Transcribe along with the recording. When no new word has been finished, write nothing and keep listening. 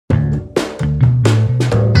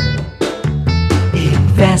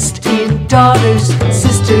Invest in daughters,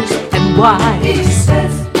 sisters, and wives.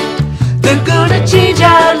 They're gonna change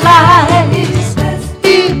our lives.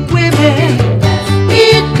 In women,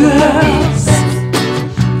 in girls.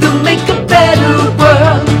 They'll make a better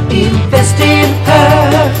world. Invest in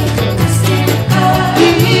her. Invest in her.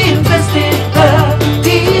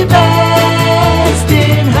 Invest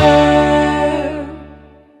in her.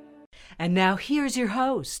 And now here's your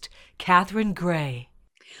host, Catherine Gray.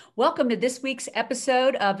 Welcome to this week's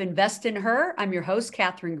episode of Invest in Her. I'm your host,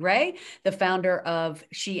 Catherine Gray, the founder of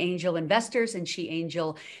She Angel Investors and She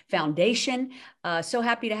Angel Foundation. So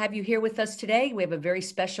happy to have you here with us today. We have a very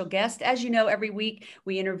special guest. As you know, every week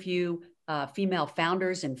we interview female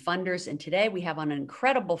founders and funders. And today we have an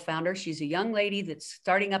incredible founder. She's a young lady that's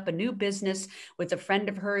starting up a new business with a friend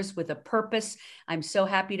of hers with a purpose. I'm so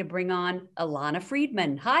happy to bring on Ilana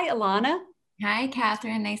Friedman. Hi, Ilana. Hi,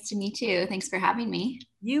 Catherine. Nice to meet you. Thanks for having me.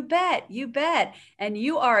 You bet. You bet. And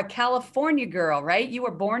you are a California girl, right? You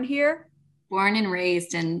were born here? Born and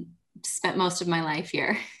raised and spent most of my life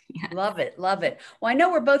here. Yeah. Love it. Love it. Well, I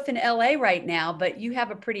know we're both in LA right now, but you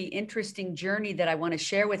have a pretty interesting journey that I want to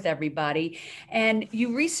share with everybody. And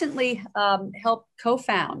you recently helped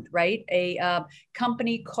co-found, right? A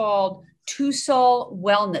company called Two Soul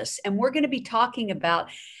Wellness. And we're going to be talking about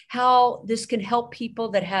how this can help people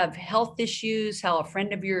that have health issues, how a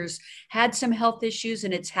friend of yours had some health issues,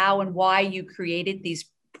 and it's how and why you created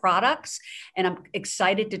these products. And I'm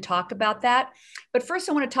excited to talk about that. But first,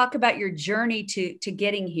 I want to talk about your journey to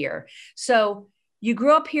getting here. So you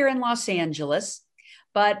grew up here in Los Angeles,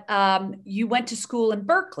 but you went to school in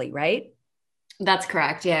Berkeley, right? That's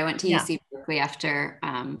correct. Yeah, I went to UC Berkeley after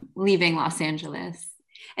leaving Los Angeles.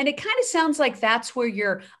 And it kind of sounds like that's where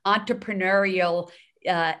your entrepreneurial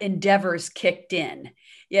endeavors kicked in.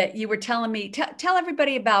 Yeah, you were telling me, tell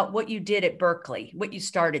everybody about what you did at Berkeley, what you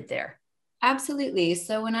started there. Absolutely.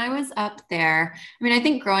 So when I was up there, I mean, I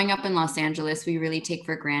think growing up in Los Angeles, we really take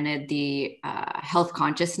for granted the health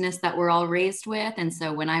consciousness that we're all raised with. And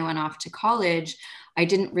so when I went off to college, I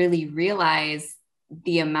didn't really realize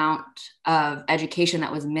the amount of education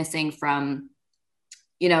that was missing from,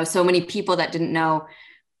 so many people that didn't know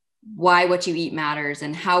why what you eat matters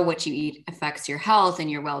and how what you eat affects your health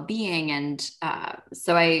and your well-being. And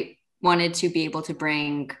so I wanted to be able to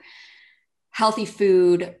bring healthy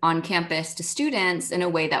food on campus to students in a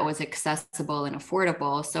way that was accessible and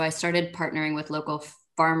affordable. So I started partnering with local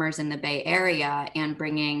farmers in the Bay Area and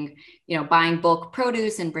bringing, buying bulk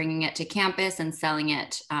produce and bringing it to campus and selling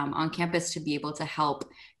it on campus to be able to help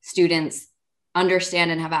students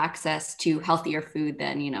understand and have access to healthier food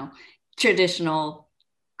than, traditional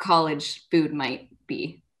college food might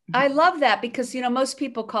be. I love that because, most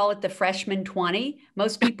people call it the freshman 20.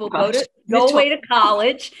 Most people go away to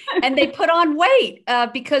college and they put on weight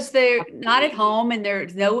because they're not at home and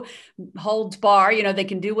there's no holds bar. They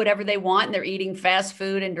can do whatever they want and they're eating fast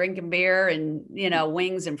food and drinking beer and,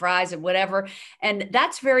 wings and fries and whatever. And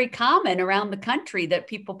that's very common around the country that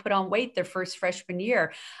people put on weight their first freshman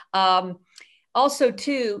year. Also,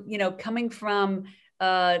 too, coming from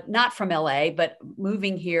not from LA, but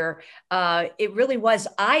moving here, it really was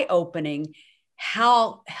eye-opening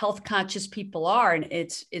how health conscious people are. And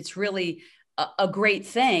it's really a great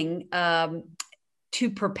thing to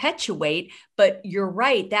perpetuate, but you're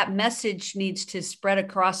right, that message needs to spread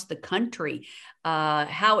across the country,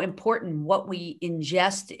 how important what we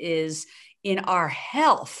ingest is in our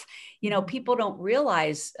health. People don't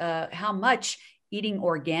realize how much eating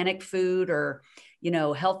organic food or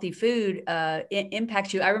healthy food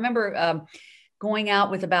impacts you. I remember going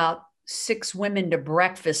out with about 6 women to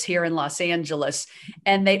breakfast here in Los Angeles,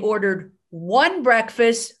 and they ordered one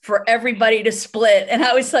breakfast for everybody to split. And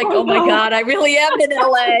I was like, oh my God, I really am in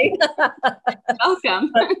LA.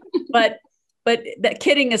 Welcome. But that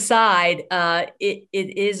kidding aside, it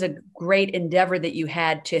is a great endeavor that you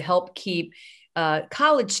had to help keep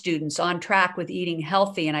college students on track with eating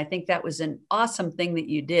healthy. And I think that was an awesome thing that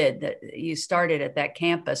you did, that you started at that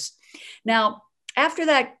campus. Now, after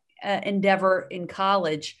that endeavor in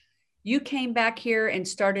college, you came back here and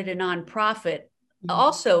started a nonprofit,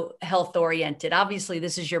 also health oriented. Obviously,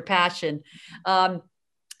 this is your passion. Tell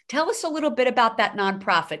us a little bit about that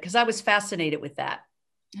nonprofit, because I was fascinated with that.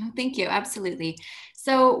 Oh, thank you. Absolutely.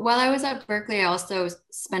 So while I was at Berkeley, I also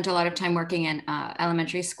spent a lot of time working in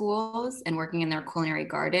elementary schools and working in their culinary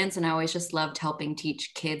gardens. And I always just loved helping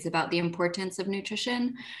teach kids about the importance of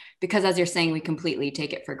nutrition, because as you're saying, we completely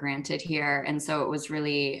take it for granted here. And so it was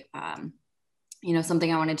really,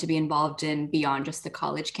 something I wanted to be involved in beyond just the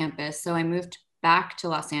college campus. So I moved back to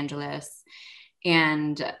Los Angeles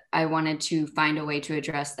And I wanted to find a way to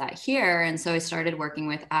address that here. And so I started working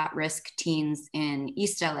with at-risk teens in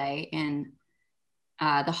East LA in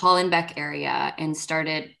the Hollenbeck area, and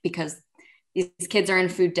started because these kids are in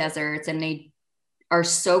food deserts and they are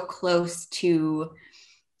so close to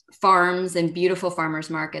farms and beautiful farmers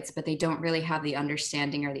markets, but they don't really have the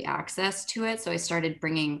understanding or the access to it. So I started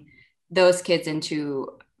bringing those kids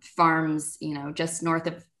into farms, you know, just north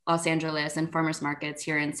of Los Angeles, and farmers markets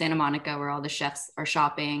here in Santa Monica, where all the chefs are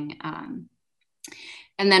shopping.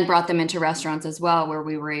 And then brought them into restaurants as well, where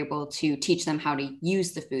we were able to teach them how to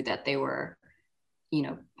use the food that they were, you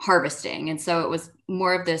know, harvesting. And so it was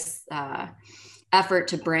more of this effort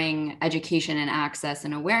to bring education and access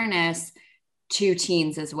and awareness to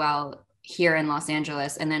teens as well here in Los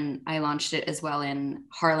Angeles. And then I launched it as well in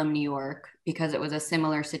Harlem, New York, because it was a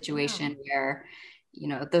similar situation where, you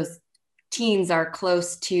know, those teens are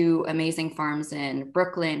close to amazing farms in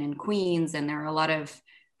Brooklyn and Queens. And there are a lot of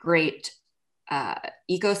great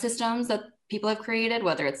ecosystems that people have created,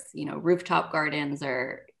 whether it's, you know, rooftop gardens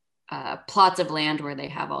or plots of land where they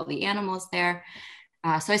have all the animals there.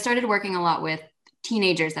 So I started working a lot with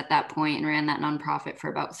teenagers at that point and ran that nonprofit for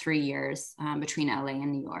about 3 years between LA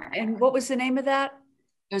and New York. And what was the name of that?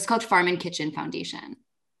 It was called Farm and Kitchen Foundation.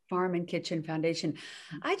 Farm and Kitchen Foundation.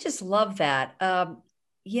 I just love that.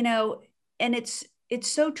 You know, and it's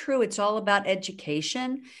so true. It's all about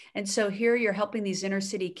education. And so here you're helping these inner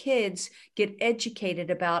city kids get educated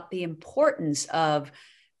about the importance of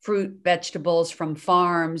fruit, vegetables from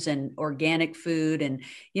farms and organic food, and,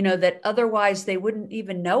 you know, that otherwise they wouldn't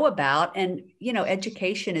even know about. And, you know,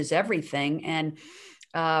 education is everything. And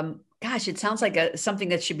gosh, it sounds like something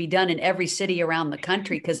that should be done in every city around the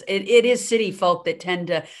country, because it is city folk that tend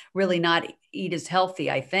to really not eat as healthy,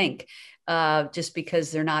 I think, just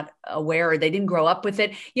because they're not aware or they didn't grow up with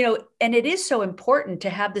it, you know. And it is so important to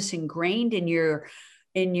have this ingrained in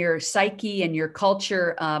your psyche and your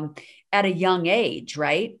culture at a young age,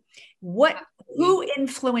 right? Who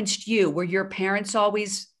influenced you? Were your parents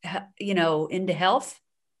always, you know, into health?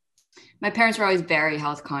 My parents were always very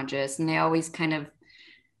health conscious, and they always kind of,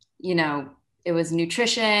 you know, it was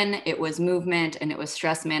nutrition, it was movement, and it was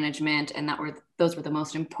stress management. And those were the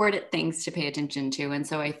most important things to pay attention to. And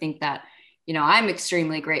so I think that, you know, I'm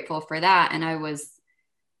extremely grateful for that. And I was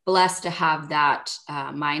blessed to have that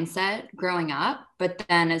mindset growing up. But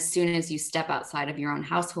then as soon as you step outside of your own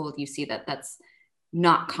household, you see that that's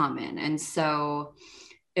not common. And so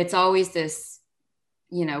it's always this,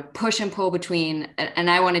 you know, push and pull between, and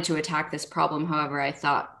I wanted to attack this problem, however, I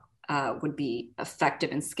thought would be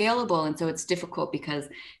effective and scalable. And so it's difficult because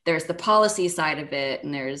there's the policy side of it,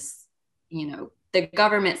 and there's, you know, the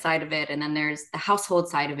government side of it, and then there's the household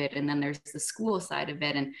side of it, and then there's the school side of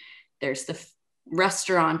it, and there's the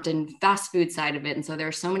restaurant and fast food side of it. And so there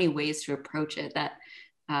are so many ways to approach it that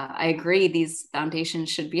I agree these foundations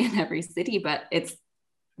should be in every city, but it's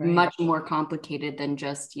much more complicated than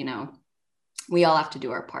just, you know, we all have to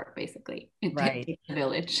do our part, basically. Right. The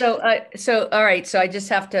village. So all right. So I just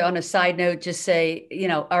have to, on a side note, just say, you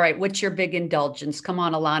know, all right, what's your big indulgence? Come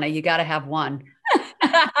on, Ilana, you got to have one.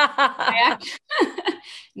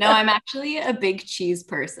 No, I'm actually a big cheese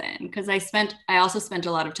person, because I also spent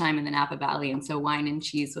a lot of time in the Napa Valley. And so wine and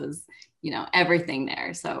cheese was, you know, everything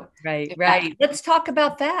there. So right. Let's talk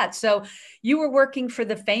about that. So you were working for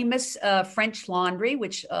the famous French Laundry,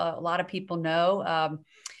 which a lot of people know.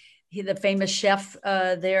 The famous chef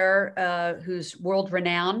there, who's world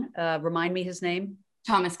renowned. Remind me his name.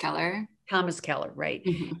 Thomas Keller. Thomas Keller, right.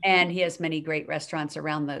 Mm-hmm. And he has many great restaurants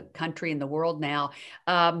around the country and the world now.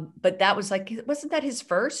 But that was like, wasn't that his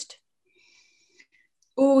first?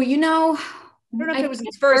 Oh, you know, I don't know if it was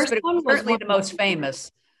his first, but it was certainly the most famous.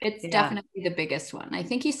 It's definitely the biggest one. I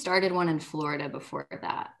think he started one in Florida before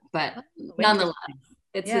that, but nonetheless,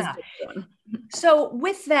 it's his big one. So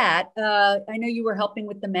with that, I know you were helping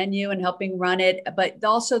with the menu and helping run it, but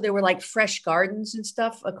also there were like fresh gardens and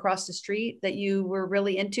stuff across the street that you were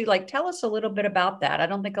really into. Like, tell us a little bit about that. I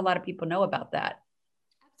don't think a lot of people know about that.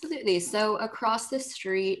 Absolutely. So across the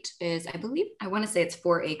street is, I want to say it's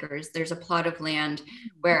 4 acres. There's a plot of land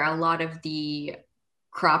where a lot of the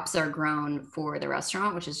crops are grown for the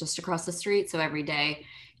restaurant, which is just across the street. So every day,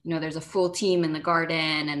 you know, there's a full team in the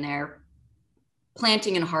garden, and they're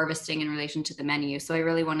planting and harvesting in relation to the menu. So I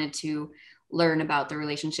really wanted to learn about the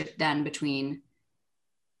relationship then between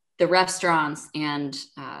the restaurants and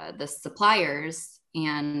the suppliers,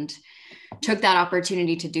 and took that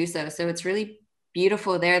opportunity to do so. So it's really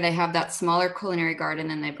beautiful there. They have that smaller culinary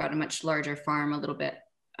garden, and they've got a much larger farm a little bit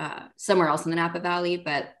somewhere else in the Napa Valley,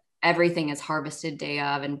 but everything is harvested day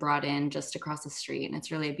of and brought in just across the street. And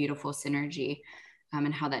it's really a beautiful synergy.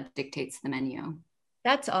 and how that dictates the menu.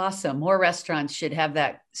 That's awesome. More restaurants should have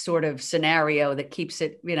that sort of scenario that keeps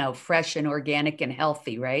it, fresh and organic and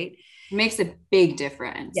healthy, right? It makes a big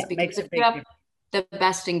difference, Yeah, because makes a if big you have difference. the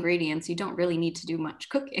best ingredients, you don't really need to do much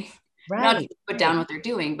cooking. Not Right. to put down what they're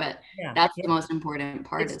doing, but Yeah. that's Yeah. the most important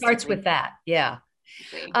part. It starts with that. Yeah.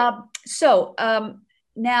 Exactly.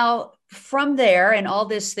 Now from there and all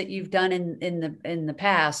this that you've done in the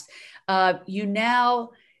past,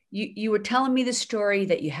 you were telling me the story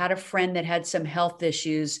that you had a friend that had some health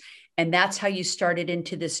issues, and that's how you started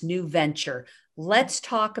into this new venture. Let's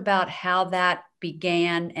talk about how that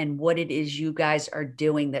began and what it is you guys are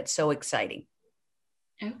doing that's so exciting.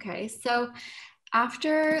 Okay, so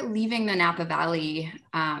after leaving the Napa Valley,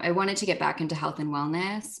 I wanted to get back into health and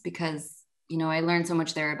wellness because, I learned so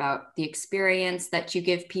much there about the experience that you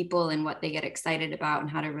give people and what they get excited about and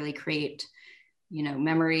how to really create,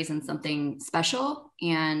 memories and something special.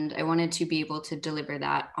 And I wanted to be able to deliver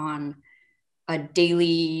that on a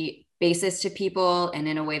daily basis to people and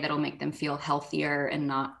in a way that'll make them feel healthier and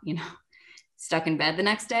not, stuck in bed the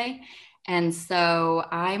next day. And so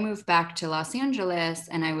I moved back to Los Angeles,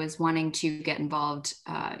 and I was wanting to get involved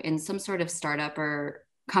in some sort of startup or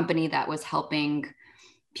company that was helping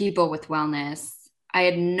people with wellness. I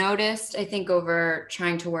had noticed, I think, over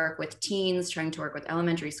trying to work with teens, trying to work with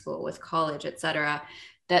elementary school, with college, et cetera,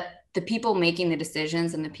 that the people making the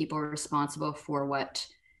decisions and the people responsible for what,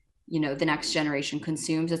 the next generation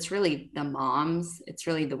consumes, it's really the moms, it's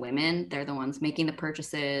really the women. They're the ones making the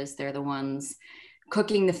purchases. They're the ones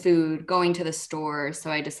cooking the food, going to the store. So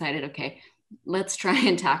I decided, okay, let's try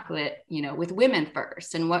and tackle it, with women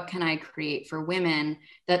first. And what can I create for women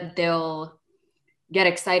that they'll get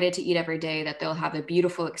excited to eat every day, that they'll have a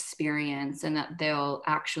beautiful experience, and that they'll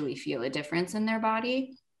actually feel a difference in their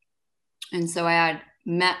body. And so I had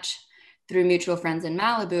met through mutual friends in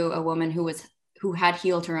Malibu, a woman who had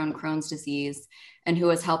healed her own Crohn's disease and who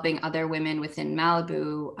was helping other women within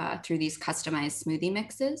Malibu through these customized smoothie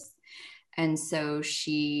mixes. And so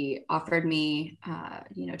she offered me,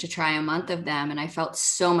 to try a month of them. And I felt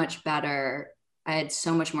so much better. I had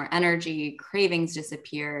so much more energy, cravings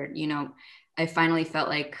disappeared. I finally felt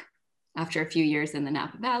like after a few years in the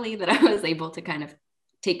Napa Valley that I was able to kind of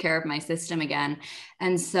take care of my system again.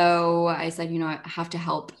 And so I said, I have to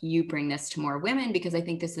help you bring this to more women, because I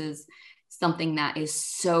think this is something that is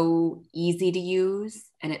so easy to use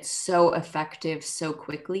and it's so effective so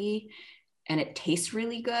quickly, and it tastes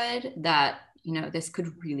really good that, this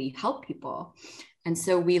could really help people. And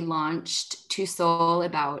so we launched To Soul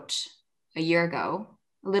about a year ago,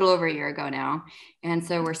 a little over a year ago now. And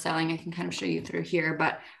so we're selling, I can kind of show you through here,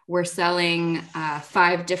 but we're selling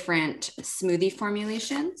 5 different smoothie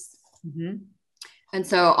formulations. Mm-hmm. And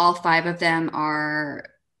so all 5 of them are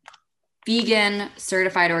vegan,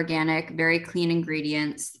 certified organic, very clean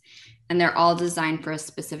ingredients, and they're all designed for a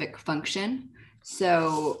specific function.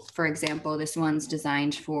 So, for example, this one's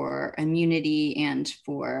designed for immunity and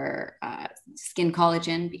for skin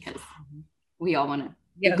collagen, because we all want to.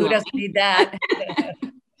 Yeah, who doesn't need that?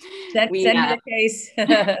 Send me the case.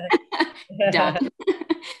 Done.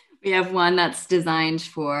 We have one that's designed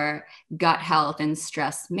for gut health and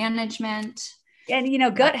stress management.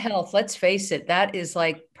 And, gut health, let's face it, that is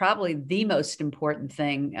like probably the most important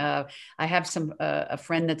thing. I have a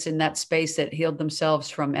friend that's in that space that healed themselves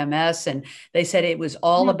from MS, and they said it was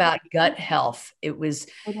all about gut health. It was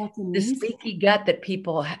this leaky gut that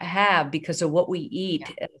people have because of what we eat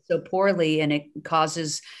so poorly, and it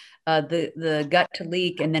causes the gut to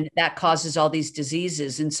leak, and then that causes all these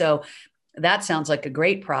diseases. And so that sounds like a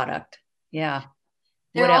great product. Yeah.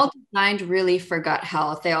 They're all designed really for gut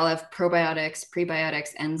health. They all have probiotics,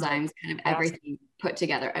 prebiotics, enzymes, kind of everything put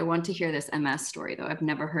together. I want to hear this MS story, though. I've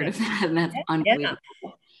never heard of that, and that's unbelievable.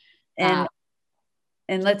 And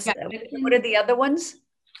let's, what are the other ones?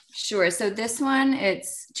 Sure. So this one,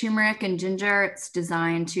 it's turmeric and ginger. It's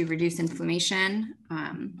designed to reduce inflammation.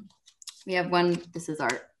 We have one, this is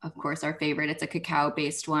of course, our favorite. It's a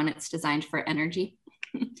cacao-based one. It's designed for energy.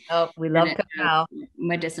 Oh, we love cacao.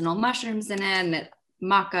 Medicinal mushrooms in it, and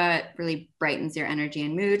maca, it really brightens your energy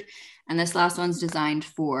and mood. And this last one's designed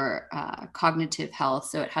for cognitive health.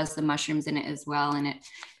 So it has the mushrooms in it as well. And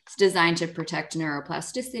it's designed to protect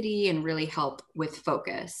neuroplasticity and really help with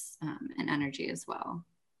focus and energy as well.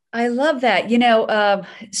 I love that.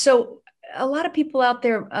 So a lot of people out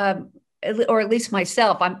there, or at least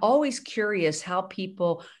myself, I'm always curious how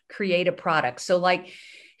people create a product. So like,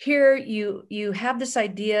 here you have this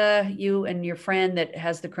idea, you and your friend that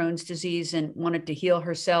has the Crohn's disease and wanted to heal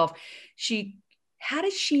herself. How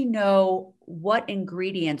does she know what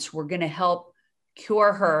ingredients were going to help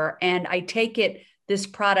cure her? And I take it this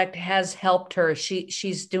product has helped her.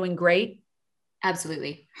 She's doing great.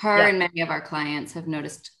 Absolutely. Her and many of our clients have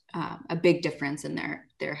noticed a big difference in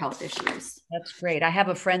their health issues. That's great. I have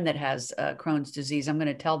a friend that has Crohn's disease. I'm going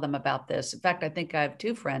to tell them about this. In fact, I think I have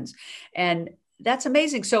two friends, and that's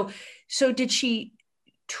amazing. So did she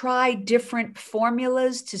try different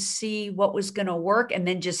formulas to see what was going to work and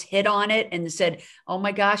then just hit on it and said, oh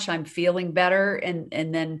my gosh, I'm feeling better? And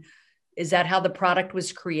then is that how the product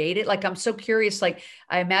was created? Like, I'm so curious. Like,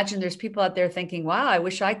 I imagine there's people out there thinking, wow, I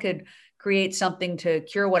wish I could create something to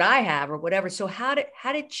cure what I have or whatever. So how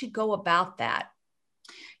did she go about that?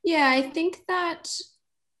 Yeah, I think that,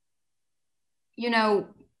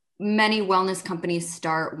 many wellness companies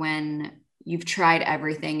start when you've tried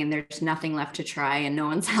everything and there's nothing left to try and no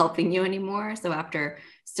one's helping you anymore. So after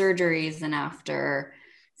surgeries and after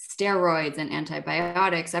steroids and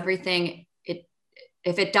antibiotics, everything,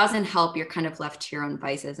 if it doesn't help, you're kind of left to your own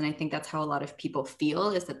vices. And I think that's how a lot of people feel,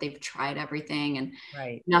 is that they've tried everything and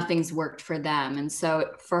nothing's worked for them. And so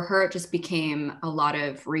for her, it just became a lot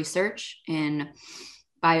of research in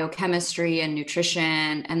biochemistry and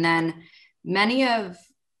nutrition. And then many of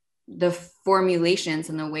the formulations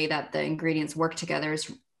and the way that the ingredients work together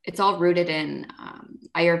it's all rooted in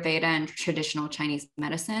Ayurveda and traditional Chinese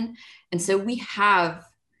medicine. And so we have,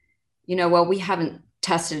 we haven't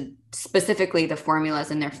tested specifically the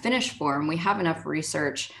formulas in their finished form. We have enough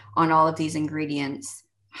research on all of these ingredients,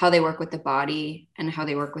 how they work with the body and how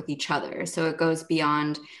they work with each other. So it goes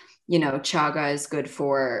beyond, chaga is good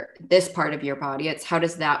for this part of your body. It's how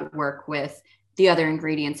does that work with the other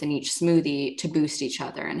ingredients in each smoothie to boost each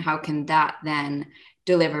other? And how can that then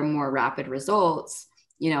deliver more rapid results,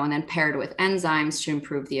 and then paired with enzymes to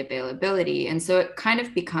improve the availability. And so it kind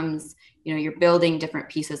of becomes, you're building different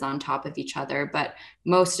pieces on top of each other, but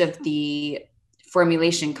most of the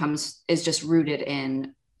formulation is just rooted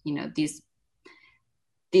in,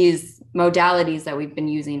 these modalities that we've been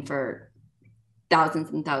using for thousands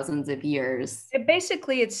and thousands of years.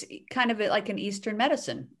 Basically, it's kind of like an Eastern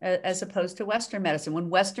medicine as opposed to Western medicine. When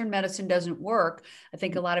Western medicine doesn't work, I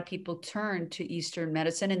think a lot of people turn to Eastern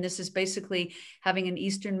medicine. And this is basically having an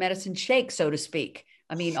Eastern medicine shake, so to speak.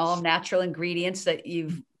 I mean, all natural ingredients that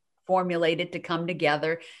you've formulated to come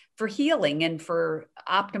together for healing and for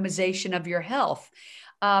optimization of your health.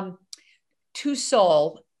 Tusol,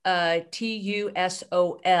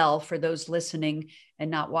 Tusol, for those listening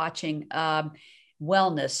and not watching,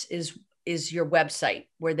 wellness is your website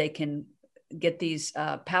where they can get these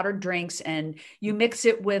powdered drinks, and you mix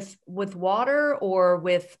it with water or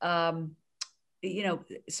with some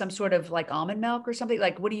sort of like almond milk or something.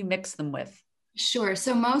 Like, what do you mix them with? Sure.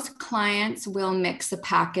 So most clients will mix a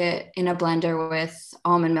packet in a blender with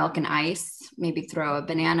almond milk and ice, maybe throw a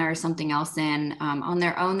banana or something else in. On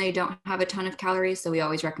their own, they don't have a ton of calories. So we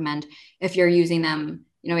always recommend, if you're using them,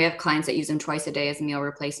 we have clients that use them twice a day as meal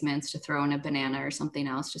replacements, to throw in a banana or something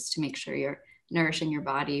else just to make sure you're nourishing your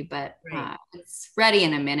body. But it's ready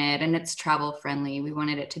in a minute and it's travel friendly. We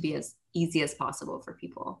wanted it to be as easy as possible for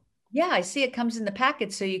people. Yeah, I see it comes in the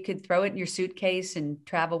packet, so you could throw it in your suitcase and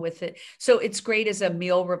travel with it. So it's great as a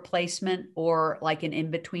meal replacement or like an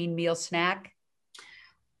in-between meal snack.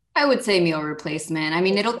 I would say meal replacement. I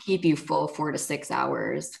mean, it'll keep you full 4 to 6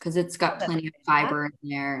 hours because it's got plenty of fiber in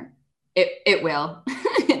there. It will.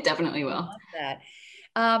 It definitely will. I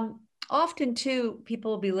love that. Often too,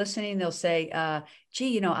 people will be listening. They'll say,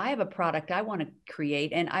 gee, I have a product I want to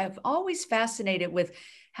create. And I've always fascinated with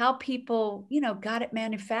how people, got it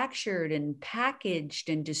manufactured and packaged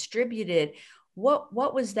and distributed. What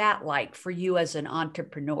was that like for you as an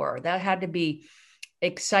entrepreneur? That had to be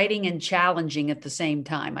exciting and challenging at the same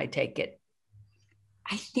time, I take it.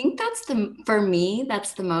 I think for me,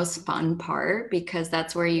 that's the most fun part, because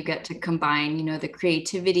that's where you get to combine, the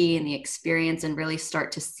creativity and the experience and really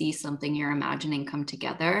start to see something you're imagining come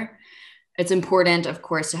together. It's important, of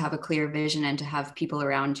course, to have a clear vision and to have people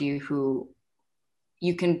around you who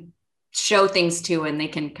you can show things to and they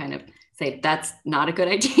can kind of say, that's not a good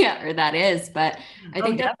idea, or that is. But I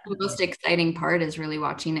think that's the most exciting part, is really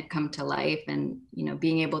watching it come to life and,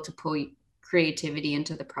 being able to pull creativity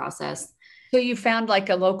into the process. So you found like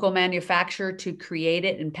a local manufacturer to create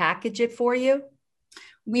it and package it for you?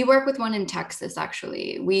 We work with one in Texas,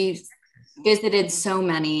 actually. We visited so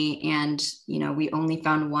many and, we only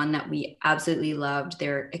found one that we absolutely loved.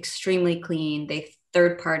 They're extremely clean. They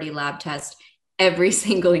third-party lab test every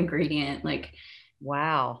single ingredient. Like,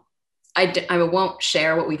 wow. I won't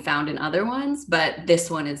share what we found in other ones, but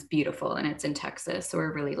this one is beautiful and it's in Texas. So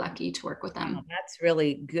we're really lucky to work with them. Oh, that's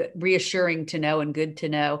really good, reassuring to know and good to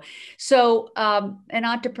know. So, and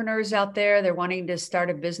entrepreneurs out there, they're wanting to start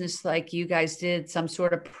a business like you guys did, some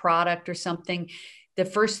sort of product or something. The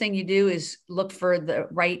first thing you do is look for the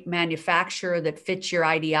right manufacturer that fits your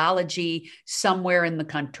ideology somewhere in the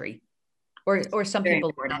country, or some Very people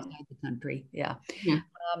live important. outside the country. Yeah. Mhm.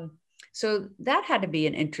 So that had to be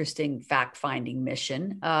an interesting fact-finding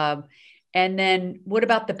mission. And then what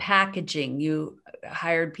about the packaging? You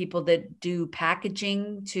hired people that do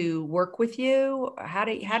packaging to work with you? How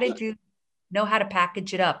did you know how to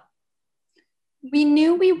package it up? We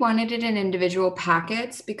knew we wanted it in individual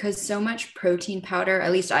packets because so much protein powder,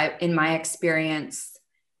 at least in my experience,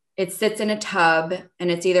 it sits in a tub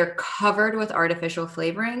and it's either covered with artificial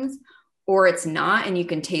flavorings or it's not, and you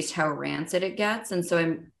can taste how rancid it gets. And so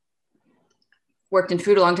I worked in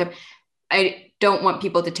food a long time. I don't want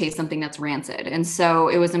people to taste something that's rancid. And so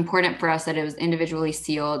it was important for us that it was individually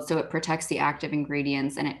sealed so it protects the active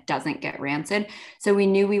ingredients and it doesn't get rancid. So we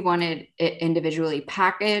knew we wanted it individually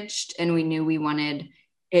packaged, and we knew we wanted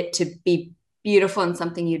it to be beautiful and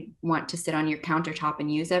something you'd want to sit on your countertop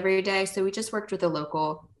and use every day. So we just worked with a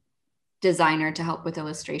local designer to help with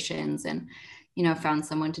illustrations, and found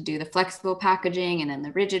someone to do the flexible packaging and then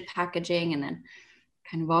the rigid packaging, and then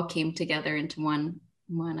kind of all came together into one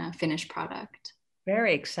finished product.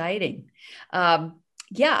 Very exciting.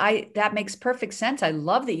 Yeah, that makes perfect sense. I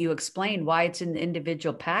love that you explained why it's in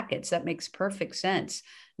individual packets. That makes perfect sense,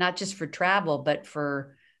 not just for travel, but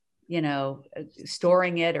for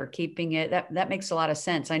storing it or keeping it. That makes a lot of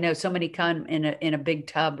sense. I know so many come in a big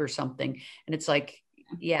tub or something, and it's like,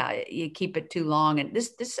 yeah, you keep it too long. And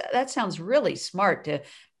that sounds really smart to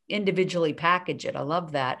individually package it. I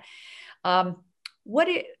love that. What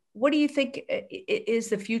do you think is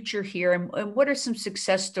the future here, and what are some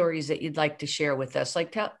success stories that you'd like to share with us?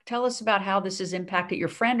 Like tell us about how this has impacted your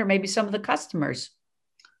friend or maybe some of the customers.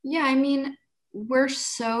 Yeah, I mean, we're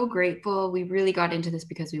so grateful. We really got into this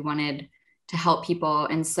because we wanted to help people.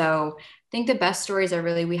 And so I think the best stories are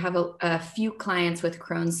really, we have a few clients with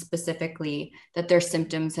Crohn's specifically that their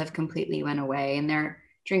symptoms have completely went away, and they're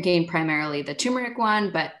drinking primarily the turmeric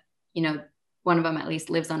one, but one of them at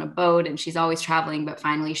least lives on a boat and she's always traveling, but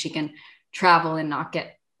finally she can travel and not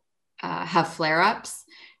have flare-ups.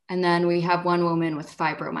 And then we have one woman with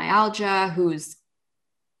fibromyalgia who's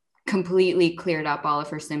completely cleared up all of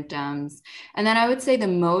her symptoms. And then I would say the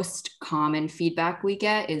most common feedback we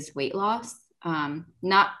get is weight loss,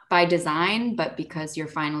 not by design, but because you're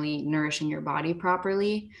finally nourishing your body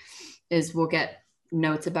properly, we'll get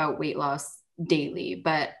notes about weight loss daily.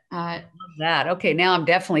 But love that. Okay, now I'm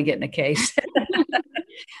definitely getting a case.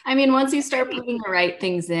 I mean, once you start putting the right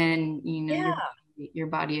things in, Yeah. your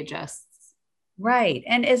body adjusts. Right.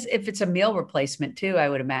 And if it's a meal replacement too, I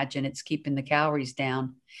would imagine it's keeping the calories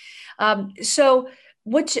down. So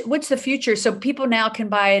what's the future? So people now can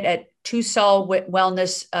buy it at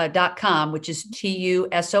tusolwellness.com, which is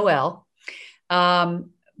TUSOL.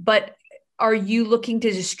 But are you looking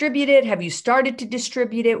to distribute it? Have you started to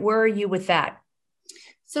distribute it? Where are you with that?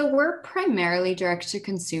 So we're primarily direct to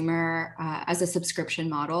consumer as a subscription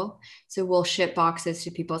model. So we'll ship boxes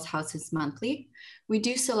to people's houses monthly. We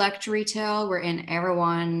do select retail. We're in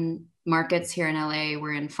Erewhon markets here in LA.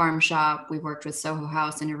 We're in Farm Shop. We've worked with Soho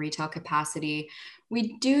House in a retail capacity.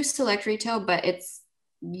 We do select retail, but it's,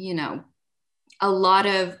 we're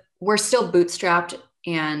still bootstrapped,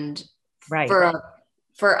 and right.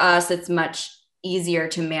 For us, it's much easier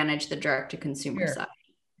to manage the direct to consumer side.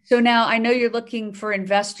 So now I know you're looking for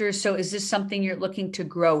investors. So is this something you're looking to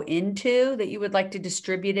grow into, that you would like to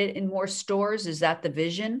distribute it in more stores? Is that the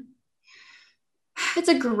vision? It's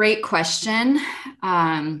a great question.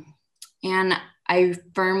 And I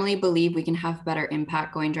firmly believe we can have better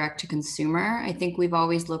impact going direct to consumer. I think we've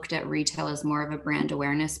always looked at retail as more of a brand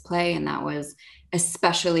awareness play. And that was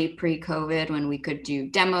especially pre-COVID when we could do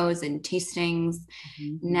demos and tastings.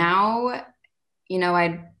 Mm-hmm. Now,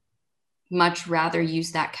 I'd much rather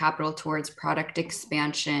use that capital towards product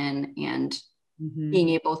expansion and being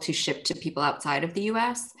able to ship to people outside of the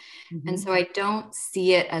US. And so I don't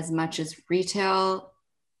see it as much as retail,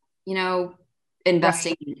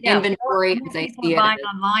 investing in inventory as I see it. Buying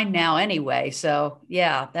online now anyway. So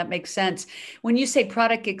yeah, that makes sense. When you say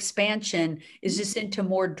product expansion, is this into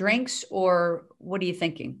more drinks, or what are you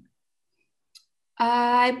thinking?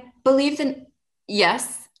 I believe that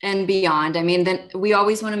yes, and beyond. I mean, then we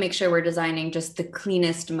always want to make sure we're designing just the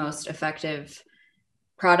cleanest, most effective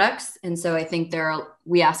products. And so I think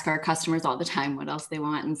we ask our customers all the time what else they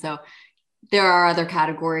want. And so there are other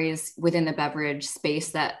categories within the beverage space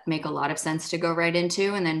that make a lot of sense to go right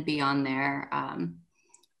into. And then beyond there,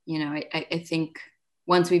 I think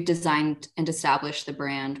once we've designed and established the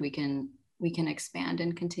brand, we can expand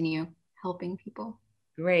and continue helping people.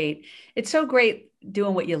 Great. It's so great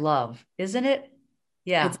doing what you love, isn't it?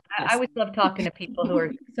 Yeah, I always love talking to people who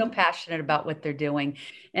are so passionate about what they're doing.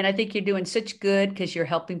 And I think you're doing such good because you're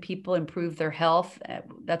helping people improve their health.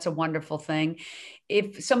 That's a wonderful thing.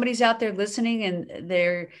 If somebody's out there listening and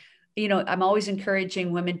I'm always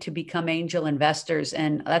encouraging women to become angel investors.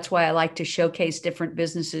 And that's why I like to showcase different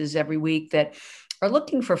businesses every week that are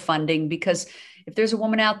looking for funding, because if there's a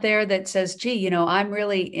woman out there that says, gee, I'm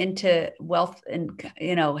really into wealth and,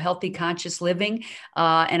 healthy, conscious living,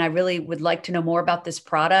 and I really would like to know more about this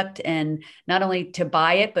product, and not only to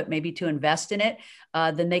buy it, but maybe to invest in it,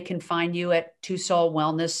 then they can find you at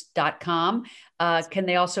twosoulwellness.com. Can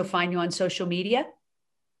they also find you on social media?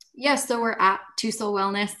 Yes. So we're at Two Soul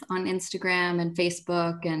Wellness on Instagram and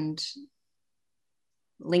Facebook and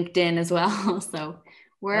LinkedIn as well. So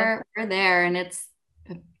we're there, and it's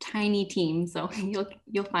a tiny team, so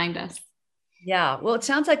you'll find us. Yeah, well, it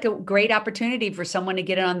sounds like a great opportunity for someone to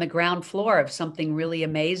get on the ground floor of something really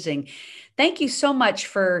amazing. Thank you so much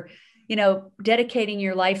for dedicating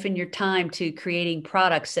your life and your time to creating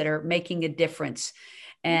products that are making a difference,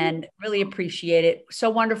 and really appreciate it. So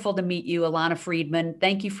wonderful to meet you, Ilana Friedman.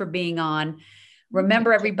 Thank you for being on.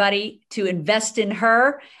 Remember, everybody, to invest in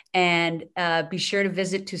her, and be sure to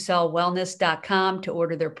visit twosoulwellness.com to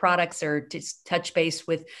order their products or to touch base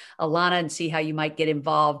with Ilana and see how you might get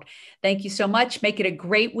involved. Thank you so much. Make it a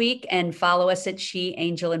great week, and follow us at She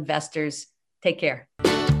Angel Investors. Take care.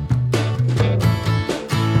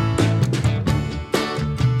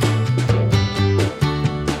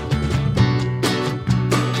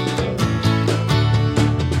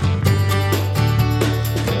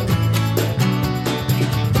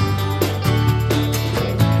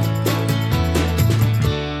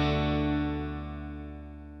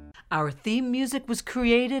 Our theme music was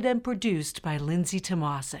created and produced by Lindsay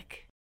Tomasic.